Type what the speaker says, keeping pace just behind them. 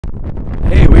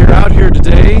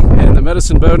today in the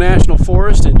Medicine Bow National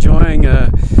Forest, enjoying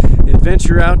an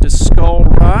adventure out to Skull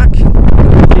Rock.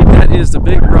 I believe that is the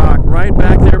big rock right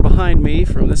back there behind me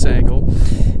from this angle.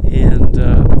 And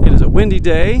it is a windy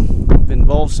day. It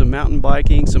involves some mountain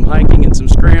biking, some hiking, and some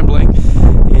scrambling.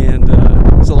 And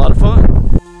it's a lot of fun.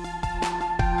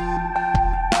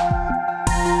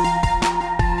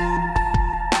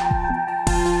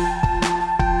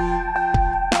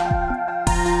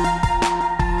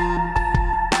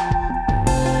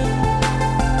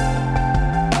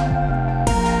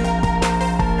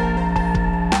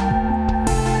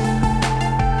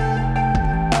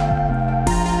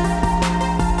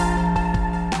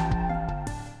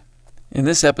 In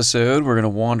this episode, we're going to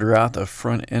wander out the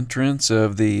front entrance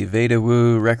of the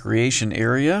Vedauwoo recreation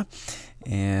area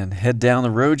and head down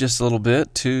the road just a little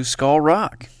bit to Skull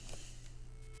Rock.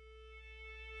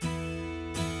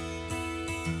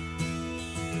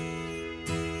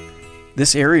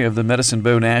 This area of the Medicine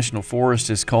Bow National Forest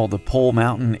is called the Pole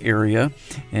Mountain area,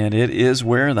 and it is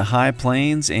where the high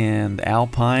plains and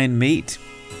alpine meet.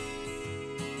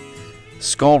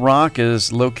 Skull Rock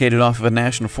is located off of a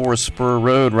National Forest spur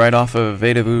road right off of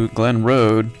Vedauwoo Glen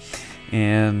Road,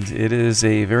 and it is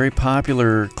a very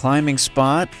popular climbing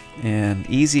spot and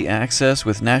easy access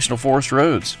with National Forest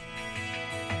roads.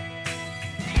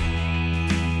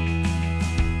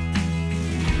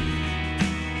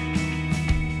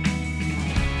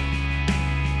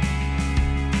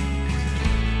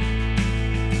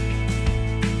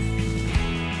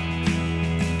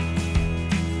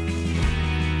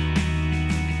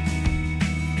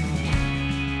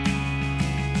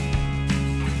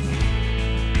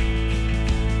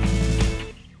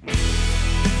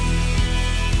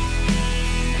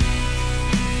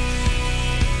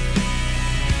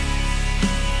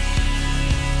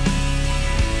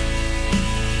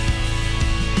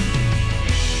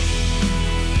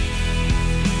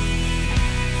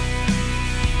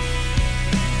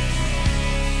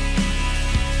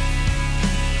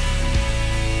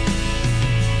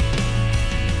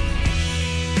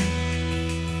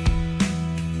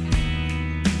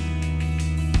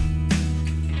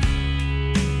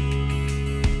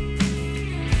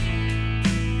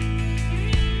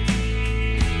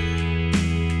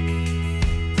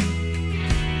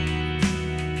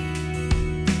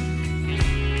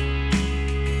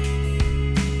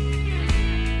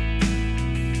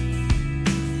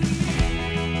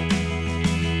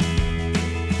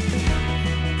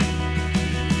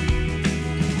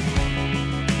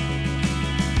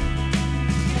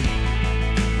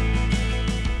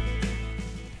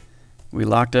 We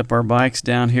locked up our bikes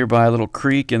down here by a little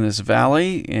creek in this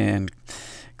valley and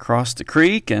crossed the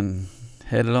creek and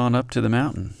headed on up to the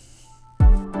mountain.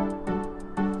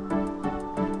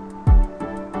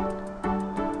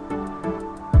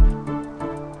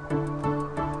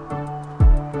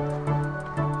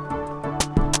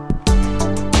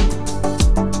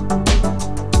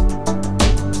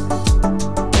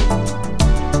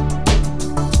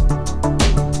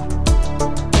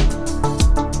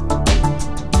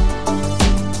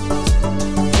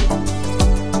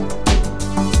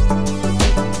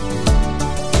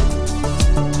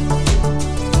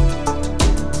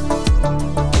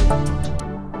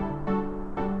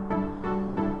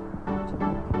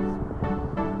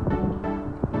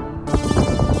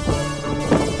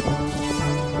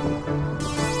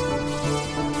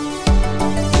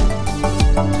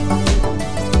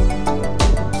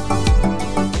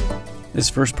 This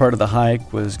first part of the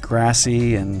hike was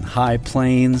grassy and high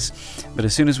plains, but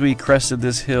as soon as we crested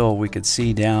this hill, we could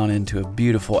see down into a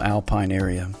beautiful alpine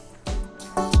area.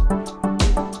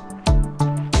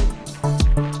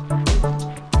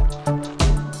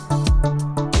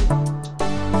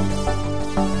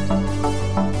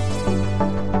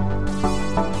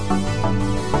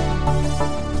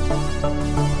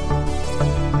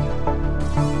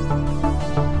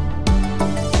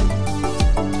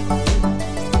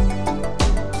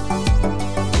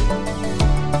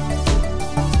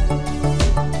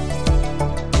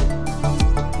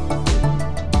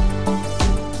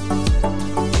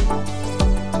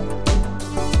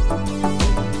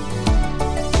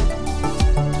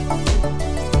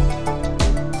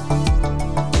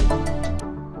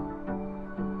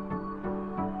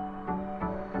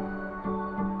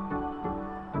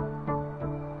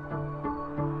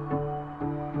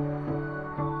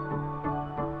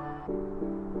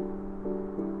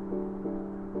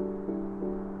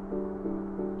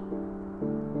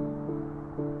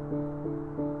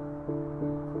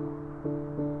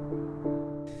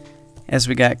 As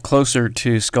we got closer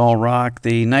to Skull Rock,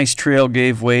 the nice trail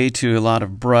gave way to a lot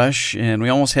of brush, and we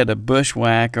almost had to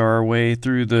bushwhack our way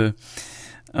through the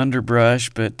underbrush,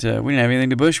 but we didn't have anything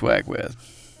to bushwhack with.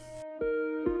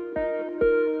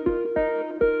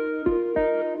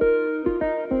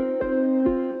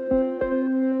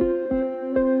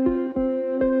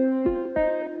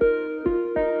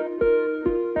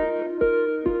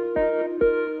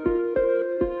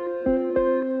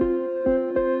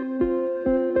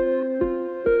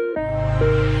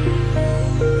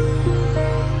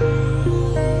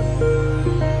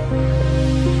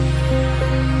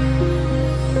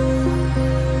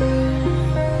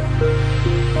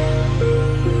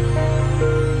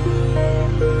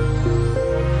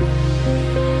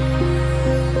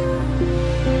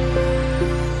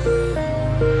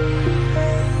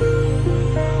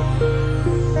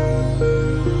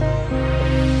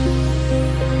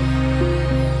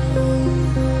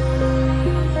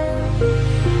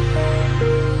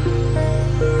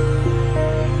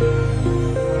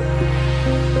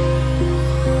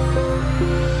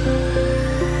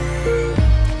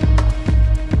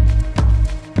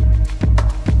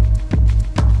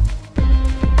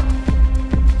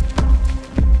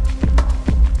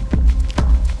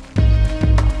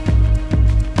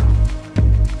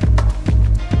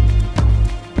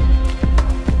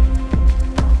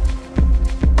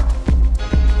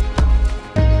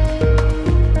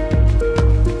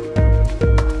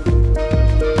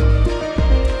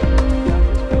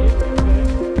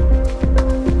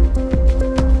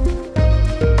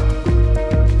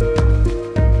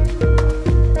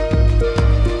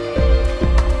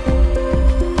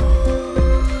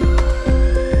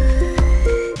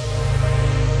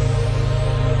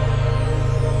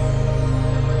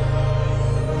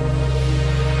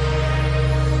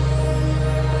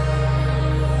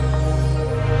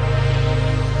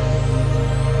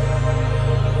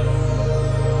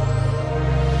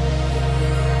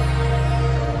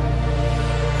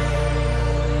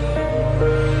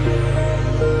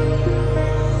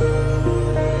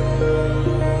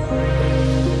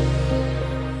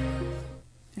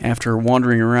 After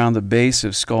wandering around the base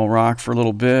of Skull Rock for a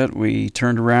little bit, we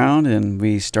turned around and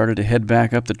we started to head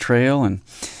back up the trail and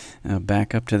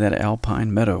back up to that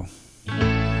alpine meadow.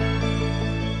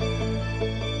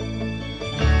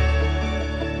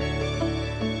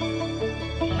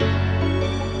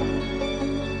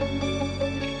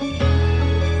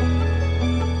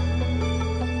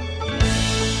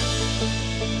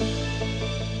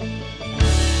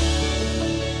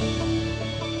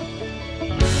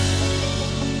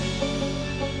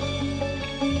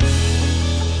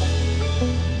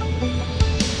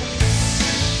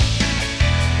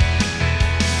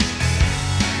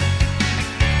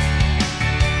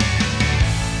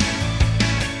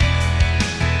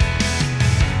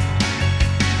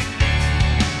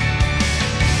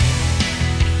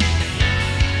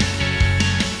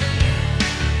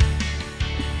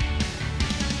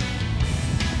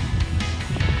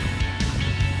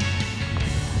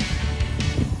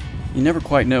 You never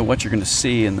quite know what you're going to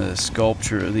see in the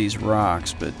sculpture of these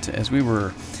rocks, but as we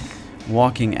were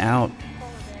walking out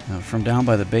from down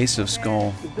by the base of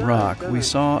Skull Rock, we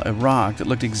saw a rock that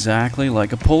looked exactly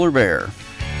like a polar bear.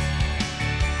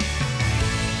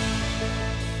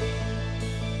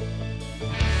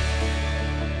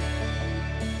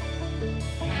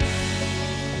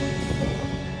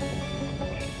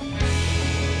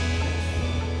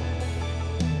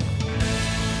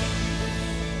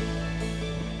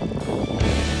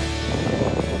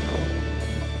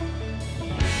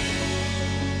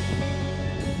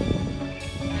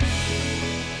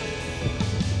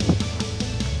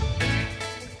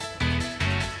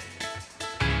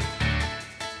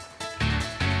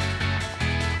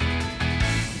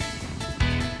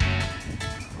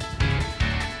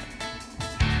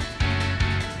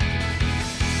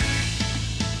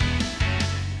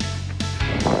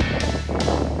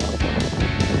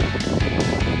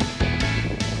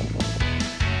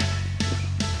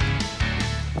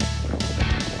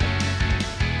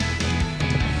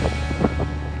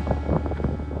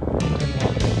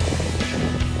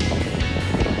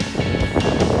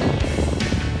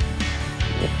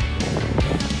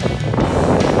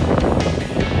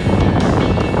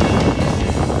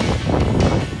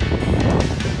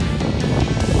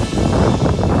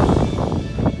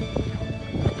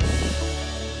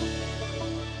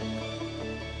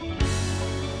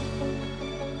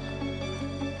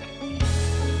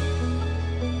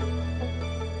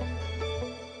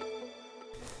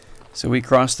 So we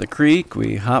crossed the creek,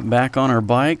 we hopped back on our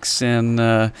bikes, and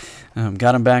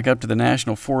got them back up to the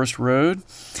National Forest Road.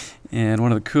 And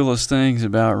one of the coolest things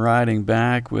about riding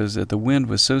back was that the wind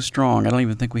was so strong, I don't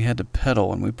even think we had to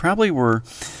pedal. And we probably were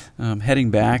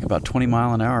heading back about 20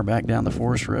 miles an hour back down the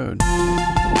forest road.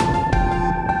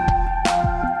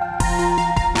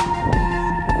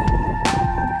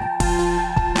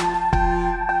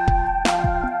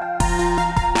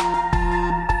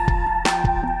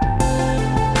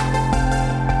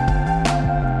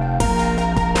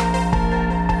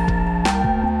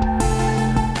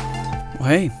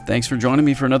 hey, thanks for joining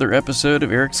me for another episode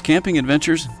of Eric's Camping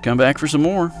Adventures. Come back for some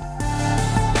more.